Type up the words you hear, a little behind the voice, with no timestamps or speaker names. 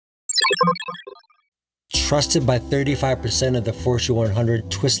Trusted by 35% of the Fortune 100,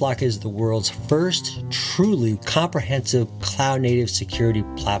 Twistlock is the world's first truly comprehensive cloud-native security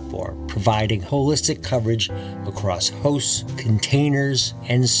platform, providing holistic coverage across hosts, containers,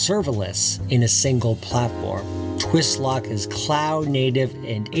 and serverless in a single platform. Twistlock is cloud-native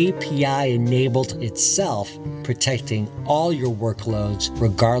and API-enabled itself, protecting all your workloads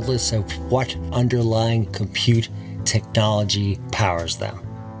regardless of what underlying compute technology powers them.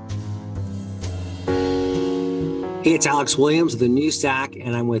 Hey, it's Alex Williams of the New Stack,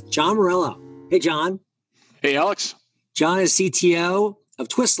 and I'm with John Morello. Hey, John. Hey, Alex. John is CTO of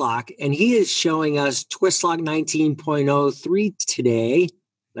Twistlock, and he is showing us Twistlock 19.03 today,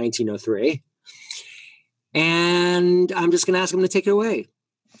 1903. And I'm just going to ask him to take it away.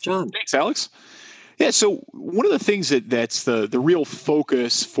 John. Thanks, Alex. Yeah, so one of the things that's the real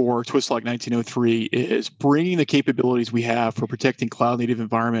focus for Twistlock 1903 is bringing the capabilities we have for protecting cloud-native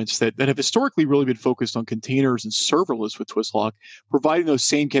environments that have historically really been focused on containers and serverless with Twistlock, providing those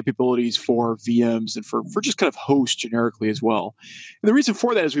same capabilities for VMs and for just kind of hosts generically as well. And the reason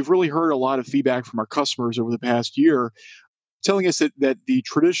for that is we've really heard a lot of feedback from our customers over the past year telling us that the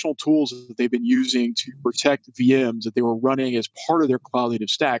traditional tools that they've been using to protect VMs that they were running as part of their cloud-native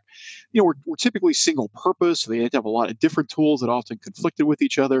stack, were typically single purpose. So they had to have a lot of different tools that often conflicted with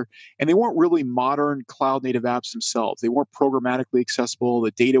each other, and they weren't really modern cloud-native apps themselves. They weren't programmatically accessible. The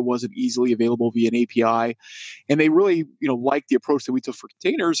data wasn't easily available via an API, and they really, liked the approach that we took for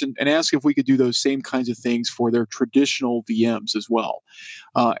containers and asked if we could do those same kinds of things for their traditional VMs as well.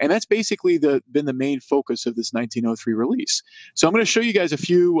 And that's basically been the main focus of this 1903 release. So I'm going to show you guys a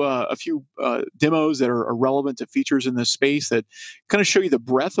few demos that are relevant to features in this space that kind of show you the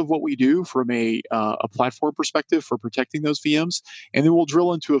breadth of what we do from a platform perspective for protecting those VMs, and then we'll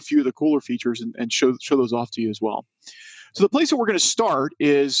drill into a few of the cooler features and show those off to you as well. So the place that we're going to start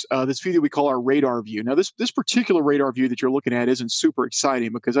is this view that we call our radar view. Now, this particular radar view that you're looking at isn't super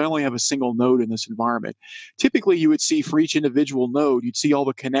exciting because I only have a single node in this environment. Typically, you would see for each individual node, you'd see all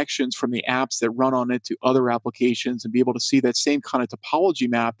the connections from the apps that run on it to other applications and be able to see that same kind of topology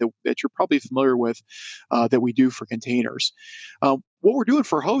map that you're probably familiar with that we do for containers. What we're doing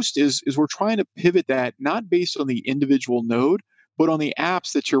for host is we're trying to pivot that not based on the individual node, but on the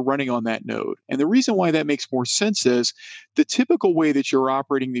apps that you're running on that node. And the reason why that makes more sense is the typical way that you're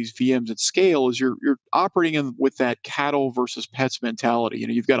operating these VMs at scale is you're operating with that cattle versus pets mentality.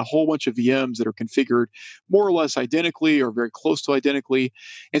 You've got a whole bunch of VMs that are configured more or less identically or very close to identically.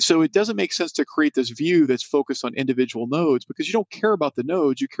 And so it doesn't make sense to create this view that's focused on individual nodes because you don't care about the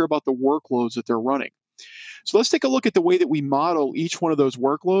nodes, you care about the workloads that they're running. So let's take a look at the way that we model each one of those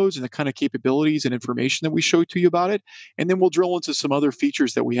workloads and the kind of capabilities and information that we show to you about it. And then we'll drill into some other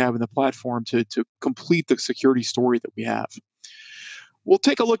features that we have in the platform to complete the security story that we have. We'll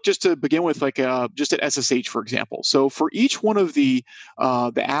take a look just to begin with, just at SSH, for example. So for each one of the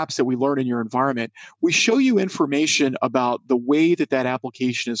apps that we learn in your environment, we show you information about the way that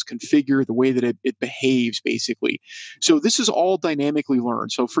application is configured, the way that it behaves, basically. So this is all dynamically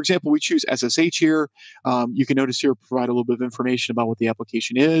learned. So for example, we choose SSH here. You can notice here, provide a little bit of information about what the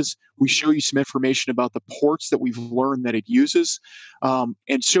application is. We show you some information about the ports that we've learned that it uses,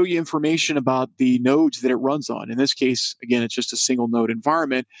 and show you information about the nodes that it runs on. In this case, again, it's just a single node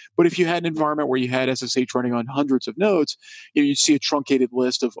environment. But if you had an environment where you had SSH running on hundreds of nodes, you'd see a truncated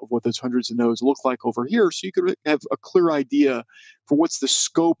list of what those hundreds of nodes look like over here. So you could have a clear idea for what's the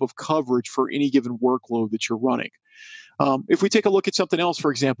scope of coverage for any given workload that you're running. If we take a look at something else,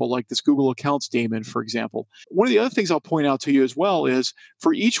 for example, like this Google Accounts daemon, for example, one of the other things I'll point out to you as well is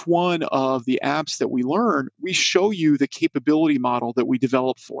for each one of the apps that we learn, we show you the capability model that we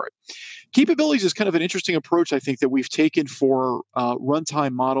developed for it. Capabilities is kind of an interesting approach, I think, that we've taken for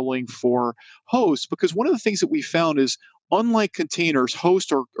runtime modeling for hosts, because one of the things that we found is unlike containers,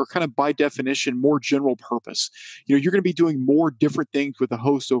 hosts are kind of by definition more general purpose. You're going to be doing more different things with a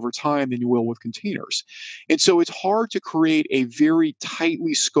host over time than you will with containers. And so it's hard to create a very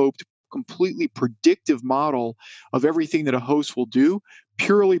tightly scoped, completely predictive model of everything that a host will do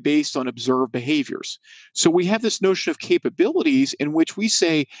purely based on observed behaviors. So we have this notion of capabilities in which we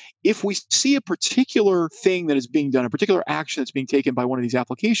say, if we see a particular thing that is being done, a particular action that's being taken by one of these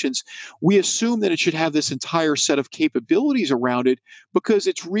applications, we assume that it should have this entire set of capabilities around it because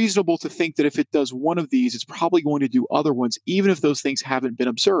it's reasonable to think that if it does one of these, it's probably going to do other ones, even if those things haven't been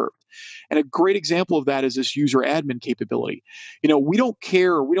observed. And a great example of that is this user admin capability. We don't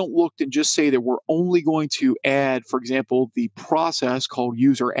care, we don't look and just say that we're only going to add, for example, the process called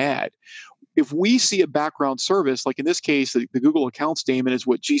user add. if we see a background service, like in this case, the Google Accounts daemon is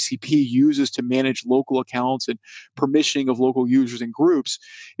what GCP uses to manage local accounts and permissioning of local users and groups.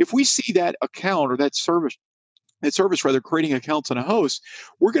 If we see that account or that service rather creating accounts on a host,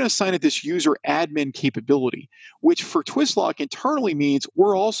 we're going to assign it this user admin capability, which for Twistlock internally means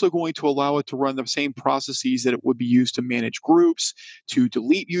we're also going to allow it to run the same processes that it would be used to manage groups, to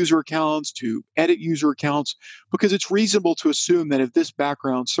delete user accounts, to edit user accounts, because it's reasonable to assume that if this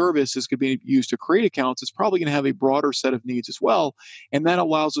background service is going to be used to create accounts, it's probably going to have a broader set of needs as well. And that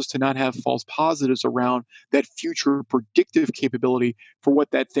allows us to not have false positives around that future predictive capability for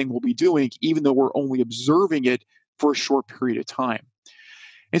what that thing will be doing, even though we're only observing it for a short period of time.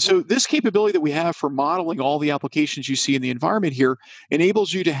 And so this capability that we have for modeling all the applications you see in the environment here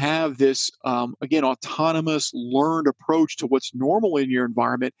enables you to have this, again, autonomous, learned approach to what's normal in your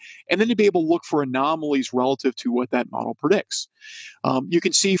environment, and then to be able to look for anomalies relative to what that model predicts. You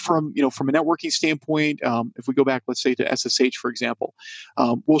can see from a networking standpoint, if we go back, let's say to SSH, for example,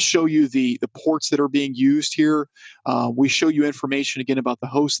 we'll show you the ports that are being used here. We show you information, again, about the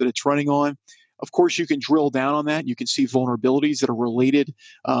host that it's running on. Of course, you can drill down on that. You can see vulnerabilities that are related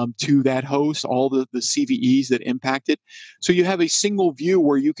to that host, all the CVEs that impact it. So you have a single view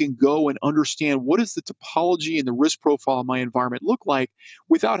where you can go and understand what does the topology and the risk profile of my environment look like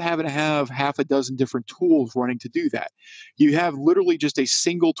without having to have half a dozen different tools running to do that. You have literally just a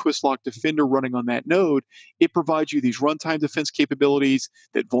single Twistlock Defender running on that node. It provides you these runtime defense capabilities,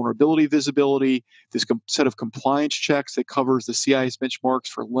 that vulnerability visibility, this set of compliance checks that covers the CIS benchmarks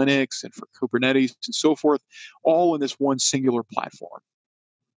for Linux and for Kubernetes and so forth, all in this one singular platform.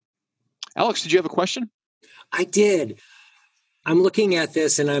 Alex, did you have a question? I did. I'm looking at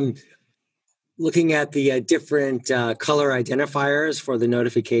this and I'm looking at the different color identifiers for the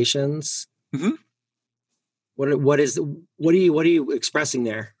notifications. Mm-hmm. What are you expressing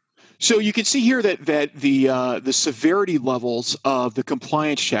there? So you can see here that the severity levels of the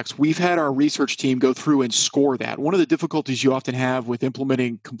compliance checks, we've had our research team go through and score that. One of the difficulties you often have with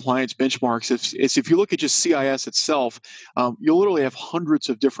implementing compliance benchmarks is if you look at just CIS itself, you'll literally have hundreds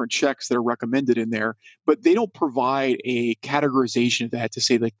of different checks that are recommended in there, but they don't provide a categorization of that to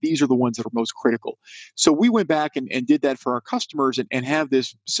say like these are the ones that are most critical. So we went back and did that for our customers and have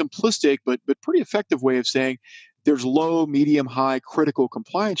this simplistic but pretty effective way of saying, there's low, medium, high, critical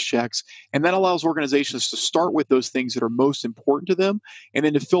compliance checks. And that allows organizations to start with those things that are most important to them and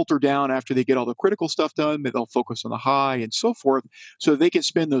then to filter down after they get all the critical stuff done. They'll focus on the high and so forth so they can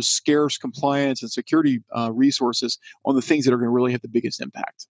spend those scarce compliance and security resources on the things that are going to really have the biggest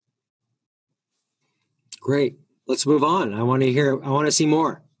impact. Great. Let's move on. I want to see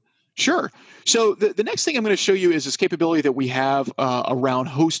more. Sure. So the next thing I'm going to show you is this capability that we have around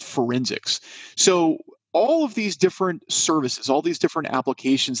host forensics. So all of these different services, all these different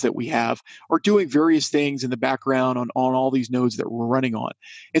applications that we have are doing various things in the background on all these nodes that we're running on.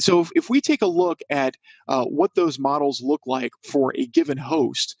 And so if we take a look at what those models look like for a given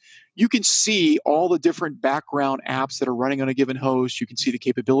host, you can see all the different background apps that are running on a given host. You can see the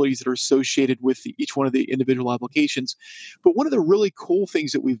capabilities that are associated with each one of the individual applications. But one of the really cool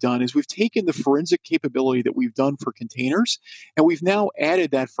things that we've done is we've taken the forensic capability that we've done for containers, and we've now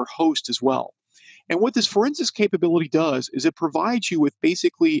added that for host as well. And what this forensics capability does is it provides you with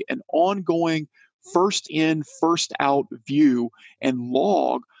basically an ongoing first in, first out view and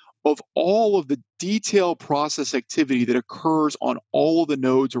log of all of the detailed process activity that occurs on all of the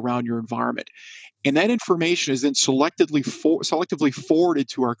nodes around your environment. And that information is then selectively forwarded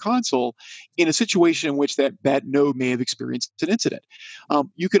to our console in a situation in which that node may have experienced an incident.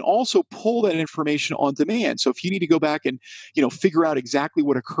 You can also pull that information on demand. So if you need to go back and figure out exactly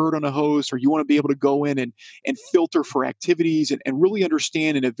what occurred on a host, or you want to be able to go in and filter for activities and really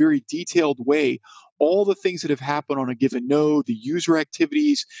understand in a very detailed way all the things that have happened on a given node, the user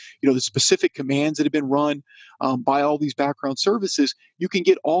activities, the specific commands that have been run by all these background services, you can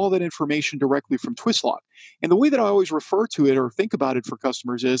get all that information directly from Twistlock. And the way that I always refer to it or think about it for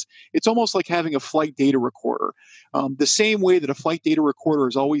customers is it's almost like having a flight data recorder. The same way that a flight data recorder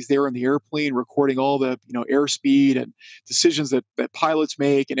is always there in the airplane recording all the airspeed and decisions that pilots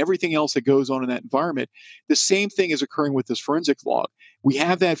make and everything else that goes on in that environment, the same thing is occurring with this forensic log. We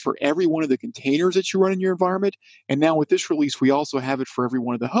have that for every one of the containers that you run in your environment. And now with this release, we also have it for every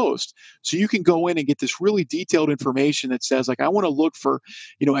one of the hosts. So you can go in and get this really detailed information that says, like, I want to look for,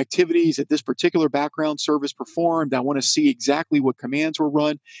 activities that this particular background service performed. I want to see exactly what commands were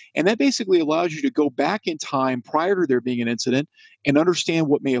run. And that basically allows you to go back in time prior to there being an incident and understand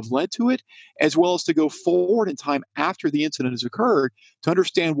what may have led to it, as well as to go forward in time after the incident has occurred to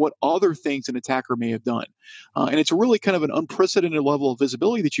understand what other things an attacker may have done. And it's a really kind of an unprecedented level of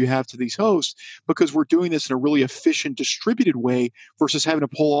visibility that you have to these hosts because we're doing this in a really efficient, distributed way versus having to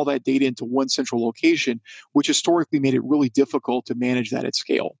pull all that data into one central location, which historically made it really difficult to manage that at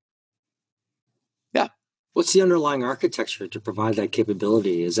scale. Yeah. What's the underlying architecture to provide that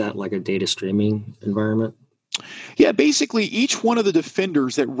capability? Is that like a data streaming environment? Yeah, basically, each one of the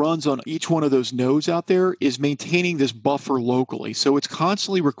defenders that runs on each one of those nodes out there is maintaining this buffer locally. So it's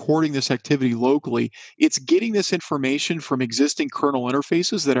constantly recording this activity locally. It's getting this information from existing kernel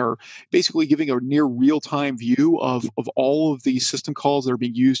interfaces that are basically giving a near real-time view of all of these system calls that are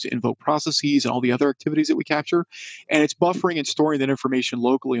being used to invoke processes and all the other activities that we capture. And it's buffering and storing that information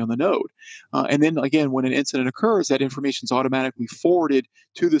locally on the node. And then again, when an incident occurs, that information is automatically forwarded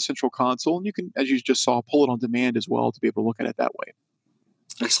to the central console. And you can, as you just saw, pull it on demand as well to be able to look at it that way.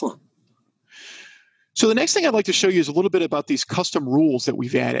 Excellent. So the next thing I'd like to show you is a little bit about these custom rules that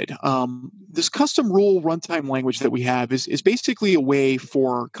we've added. This custom rule runtime language that we have is basically a way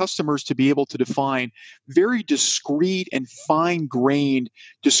for customers to be able to define very discrete and fine-grained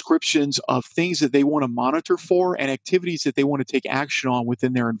descriptions of things that they want to monitor for and activities that they want to take action on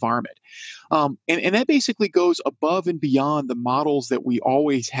within their environment. And that basically goes above and beyond the models that we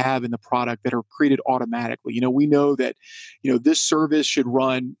always have in the product that are created automatically. We know that, this service should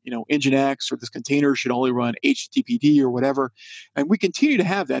run, Nginx, or this container should only run HTTPD or whatever. And we continue to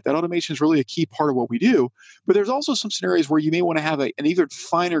have that. That automation is really a key part of what we do. But there's also some scenarios where you may want to have an even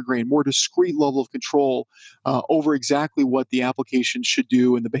finer grain, more discrete level of control over exactly what the application should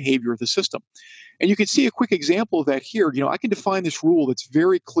do and the behavior of the system. And you can see a quick example of that here. I can define this rule that's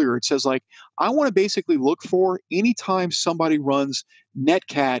very clear. It says, I want to basically look for anytime somebody runs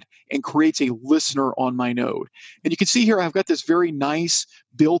netcat and creates a listener on my node. And you can see here, I've got this very nice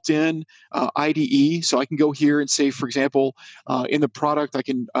built-in IDE. So I can go here and say, for example, in the product, I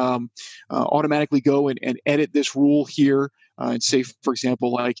can automatically go and edit this rule here and say, for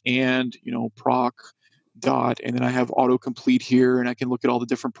example, proc dot, and then I have autocomplete here, and I can look at all the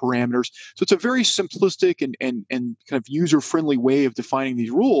different parameters. So it's a very simplistic and kind of user-friendly way of defining these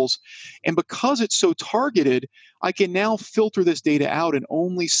rules. And because it's so targeted, I can now filter this data out and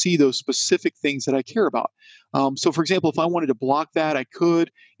only see those specific things that I care about. So for example, if I wanted to block that, I could.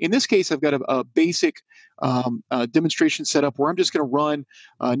 In this case, I've got a basic demonstration set up where I'm just going to run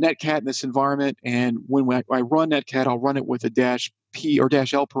netcat in this environment. And when I run netcat, I'll run it with a -p or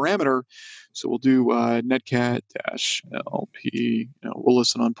 -l parameter. So we'll do netcat -lp. We'll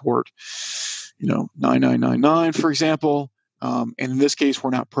listen on port 9999, for example. And in this case, we're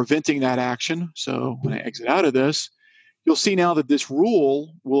not preventing that action. So when I exit out of this, you'll see now that this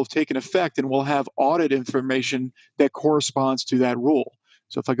rule will have taken effect and we'll have audit information that corresponds to that rule.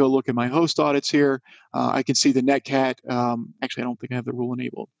 So if I go look at my host audits here, I can see the netcat. Actually, I don't think I have the rule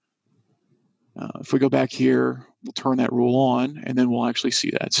enabled. If we go back here, we'll turn that rule on, and then we'll actually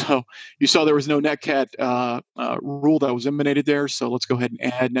see that. So you saw there was no netcat rule that was emanated there. So let's go ahead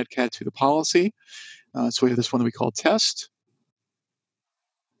and add netcat to the policy. So we have this one that we call test,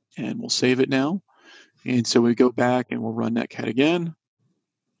 and we'll save it now. And so we go back and we'll run netcat again.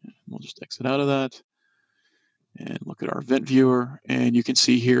 We'll just exit out of that and look at our event viewer, and you can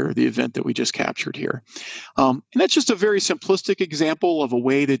see here the event that we just captured here. And that's just a very simplistic example of a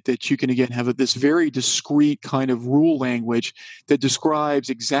way that you can, again, have this very discrete kind of rule language that describes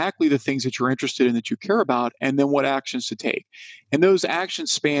exactly the things that you're interested in, that you care about, and then what actions to take. And those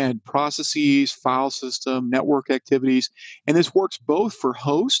actions span processes, file system, network activities, and this works both for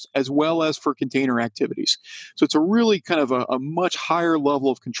host as well as for container activities. So it's a really kind of a much higher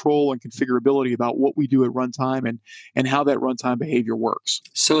level of control and configurability about what we do at runtime and how that runtime behavior works.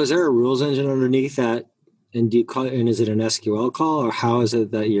 So is there a rules engine underneath that? And do you call it, and is it an SQL call, or how is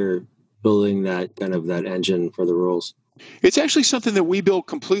it that you're building that kind of that engine for the rules? It's actually something that we built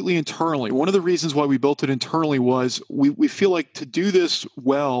completely internally. One of the reasons why we built it internally was we feel like to do this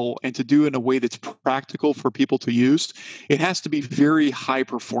well and to do it in a way that's practical for people to use, it has to be very high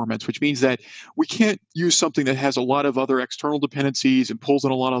performance, which means that we can't use something that has a lot of other external dependencies and pulls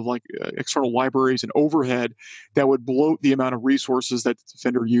in a lot of external libraries and overhead that would bloat the amount of resources that the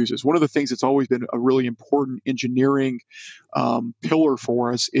defender uses. One of the things that's always been a really important engineering pillar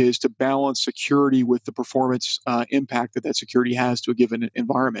for us is to balance security with the performance impact that security has to a given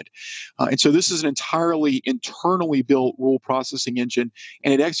environment. And so this is an entirely internally built rule processing engine,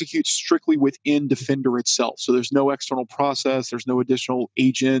 and it executes strictly within Defender itself. So there's no external process, there's no additional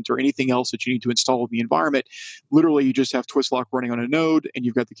agent or anything else that you need to install in the environment. Literally, you just have Twistlock running on a node, and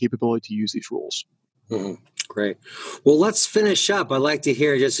you've got the capability to use these rules. Mhm. Great. Well, let's finish up. I'd like to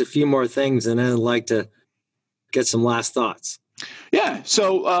hear just a few more things, and then I'd like to get some last thoughts. Yeah,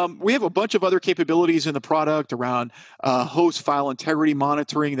 so we have a bunch of other capabilities in the product around host file integrity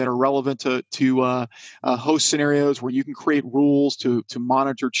monitoring that are relevant to host scenarios where you can create rules to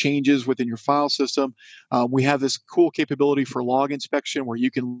monitor changes within your file system. We have this cool capability for log inspection where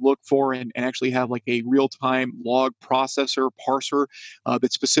you can look for and actually have like a real-time log processor parser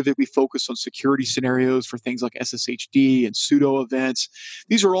that's specifically focused on security scenarios for things like SSHD and pseudo events.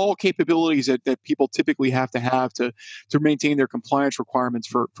 These are all capabilities that people typically have to maintain their compliance requirements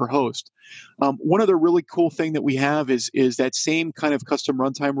for host. One other really cool thing that we have is that same kind of custom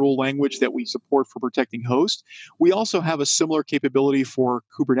runtime rule language that we support for protecting host. We also have a similar capability for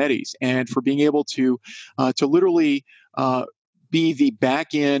Kubernetes and for being able to literally be the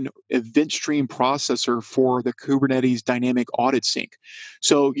back-end event stream processor for the Kubernetes dynamic audit sync.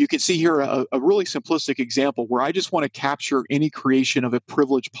 So you can see here a really simplistic example where I just want to capture any creation of a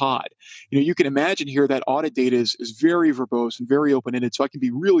privileged pod. You can imagine here that audit data is very verbose and very open-ended, so I can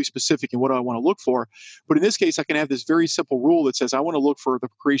be really specific in what I want to look for. But in this case, I can have this very simple rule that says I want to look for the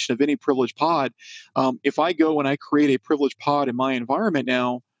creation of any privileged pod. If I go and I create a privileged pod in my environment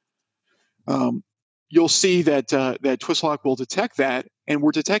now, you'll see that Twistlock will detect that, and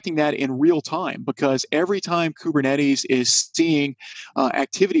we're detecting that in real time because every time Kubernetes is seeing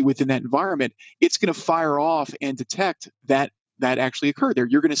activity within that environment, it's going to fire off and detect that actually occurred there.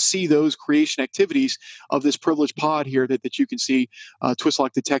 You're going to see those creation activities of this privileged pod here that you can see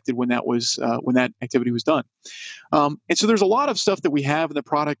Twistlock detected when that activity was done. And so there's a lot of stuff that we have in the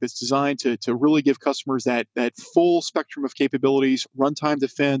product that's designed to really give customers that full spectrum of capabilities: runtime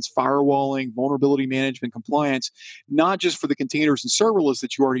defense, firewalling, vulnerability management, compliance, not just for the containers and serverless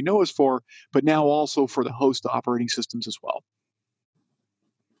that you already know us for, but now also for the host operating systems as well.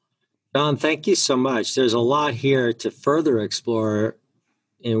 John, thank you so much. There's a lot here to further explore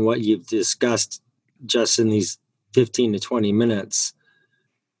in what you've discussed just in these 15 to 20 minutes.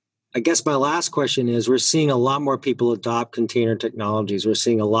 I guess my last question is, we're seeing a lot more people adopt container technologies. We're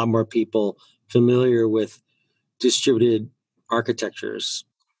seeing a lot more people familiar with distributed architectures.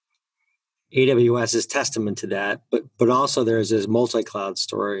 AWS is testament to that, but also there's this multi-cloud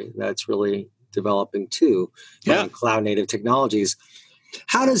story that's really developing too around cloud native technologies.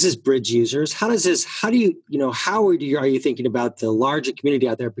 How does this bridge users? How are you thinking about the larger community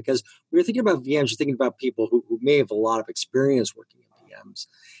out there? Because when you're thinking about VMs, you're thinking about people who may have a lot of experience working in VMs.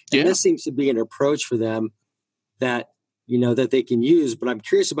 And this seems to be an approach for them that they can use. But I'm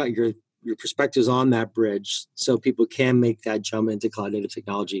curious about your perspectives on that bridge so people can make that jump into cloud native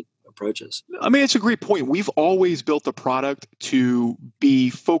technology approaches. I mean, it's a great point. We've always built the product to be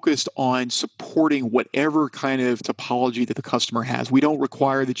focused on supporting whatever kind of topology that the customer has. We don't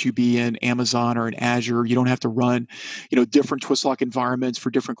require that you be in Amazon or in Azure. You don't have to run, different Twistlock environments for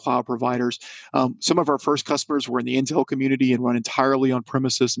different cloud providers. Some of our first customers were in the Intel community and run entirely on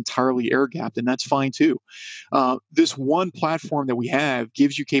premises, entirely air-gapped, and that's fine too. This one platform that we have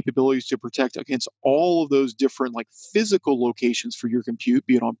gives you capabilities to protect against all of those different physical locations for your compute,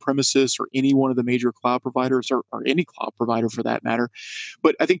 be it on premises or any one of the major cloud providers or any cloud provider for that matter.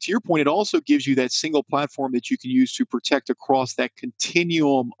 But I think to your point, it also gives you that single platform that you can use to protect across that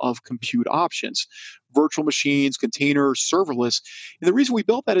continuum of compute options: virtual machines, containers, serverless. And the reason we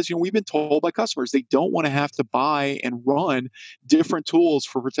built that is, we've been told by customers they don't want to have to buy and run different tools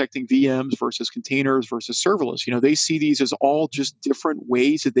for protecting VMs versus containers versus serverless. They see these as all just different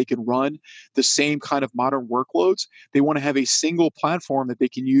ways that they can run the same kind of modern workloads. They want to have a single platform that they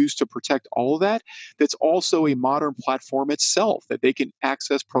can use to protect all of that. That's also a modern platform itself that they can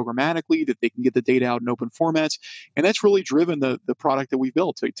access programmatically, that they can get the data out in open formats. And that's really driven the product that we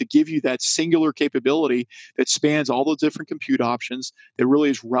built to give you that singular capability that spans all the different compute options, that really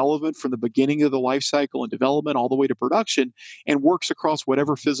is relevant from the beginning of the life cycle and development all the way to production, and works across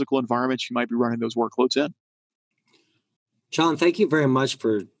whatever physical environments you might be running those workloads in. John, thank you very much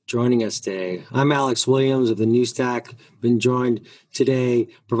for joining us today. I'm Alex Williams of the New Stack. Been joined today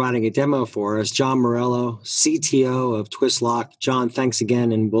providing a demo for us, John Morello, CTO of Twistlock. John, thanks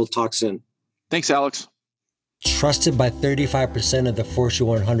again, and we'll talk soon. Thanks, Alex. Trusted by 35% of the Fortune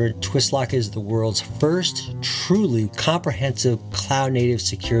 100, Twistlock is the world's first truly comprehensive cloud-native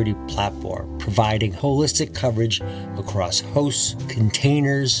security platform, providing holistic coverage across hosts,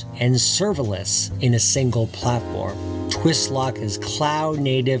 containers, and serverless in a single platform. Twistlock is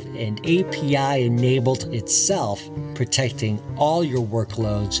cloud-native and API-enabled itself, protecting all your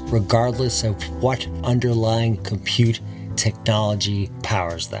workloads regardless of what underlying compute technology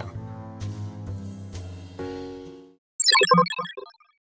powers them.